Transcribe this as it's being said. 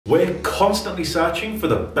We're constantly searching for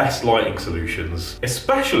the best lighting solutions,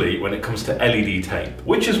 especially when it comes to LED tape,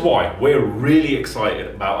 which is why we're really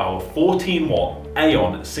excited about our 14W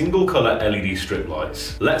Aon single colour LED strip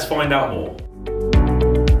lights. Let's find out more.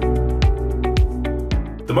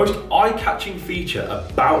 The most eye-catching feature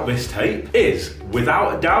about this tape is,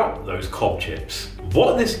 without a doubt, those COB chips.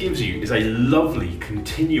 What this gives you is a lovely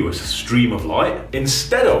continuous stream of light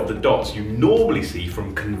instead of the dots you normally see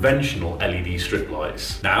from conventional LED strip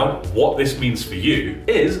lights. Now, what this means for you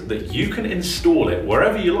is that you can install it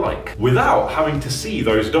wherever you like without having to see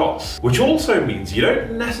those dots, which also means you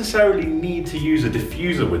don't necessarily need to use a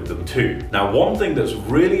diffuser with them too. Now, one thing that's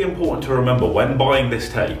really important to remember when buying this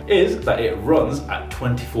tape is that it runs at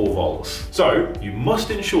 24 volts. So you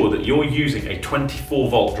must ensure that you're using a 24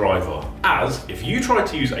 volt driver, as if you try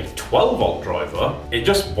to use a 12 volt driver, it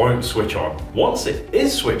just won't switch on. Once it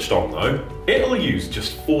is switched on though, it'll use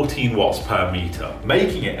just 14 watts per meter,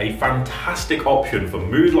 making it a fantastic option for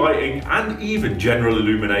mood lighting and even general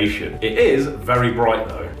illumination. It is very bright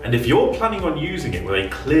though, and if you're planning on using it with a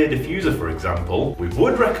clear diffuser, for example, we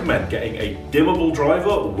would recommend getting a dimmable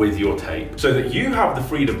driver with your tape so that you have the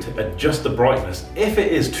freedom to adjust the brightness if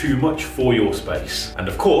it is too much for your space. And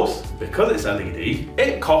of course, because it's LED,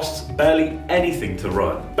 it costs barely anything to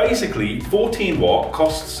run. Basically, 14W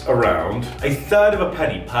costs around a third of a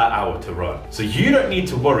penny per hour to run. So you don't need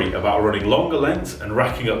to worry about running longer lengths and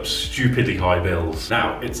racking up stupidly high bills.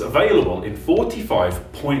 Now, it's available in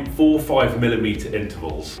 45.45mm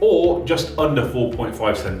intervals, or just under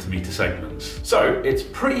 4.5cm segments. So it's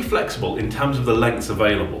pretty flexible in terms of the lengths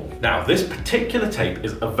available. Now, this particular tape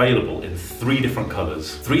is available in 3 different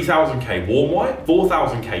colors: 3000K warm white,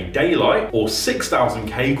 4000K daylight, or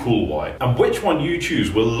 6000K cool white. And which one you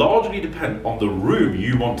choose will largely depend on the room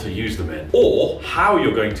you want to use them in, or how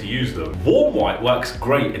you're going to use them. Warm white works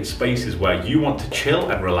great in spaces where you want to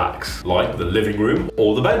chill and relax, like the living room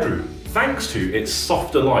or the bedroom, thanks to its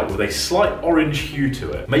softer light with a slight orange hue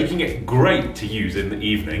to it, making it great to use in the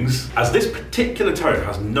evenings, as this particular tone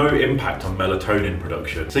has no impact on melatonin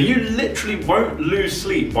production, so you literally won't lose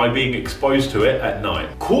sleep by being exposed to it at night.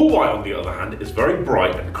 Cool white, on the other hand, is very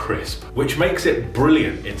bright and crisp, which makes it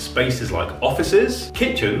brilliant in spaces like offices,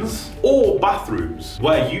 kitchens, or bathrooms,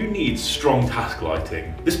 where you need strong task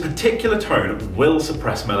lighting. This particular tone will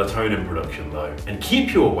suppress melatonin production though, and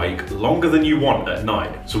keep you awake longer than you want at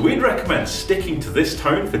night, so we'd recommend sticking to this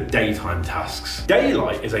tone for daytime tasks.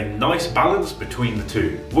 Daylight is a nice balance between the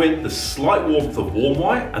two, with the slight warmth of warm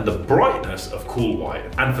white and the brightness of cool white.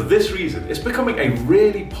 And for this reason, it's becoming a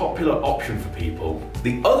really popular option for people.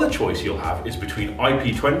 The other choice you'll have is between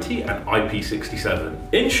IP20 and IP67.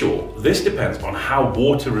 In short, this depends on how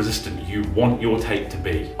water resistant you want your tape to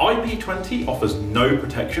be. IP20 offers no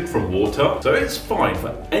protection from water, so it's fine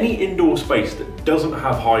for any indoor space that doesn't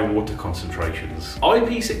have high water concentrations.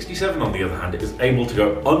 IP67, on the other hand, is able to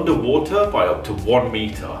go underwater by up to 1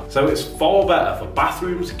 meter, so it's far better for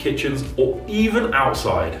bathrooms, kitchens, or even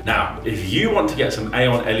outside. Now, if you want to get some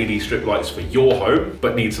Aon LED strip lights for your home,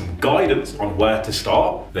 but need some guidance on where to start,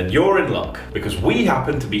 then you're in luck, because we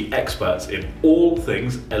happen to be experts in all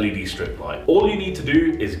things LED strip light. All you need to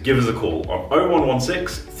do is give us a call on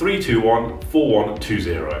 0116 321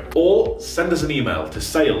 4120, or send us an email to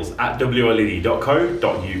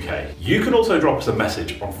sales@wled.co.uk. You can also drop us a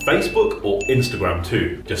message on Facebook or Instagram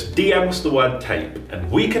too. Just DM us the word tape, and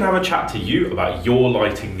we can have a chat to you about your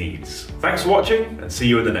lighting needs. Thanks for watching, and see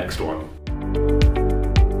you in the next one.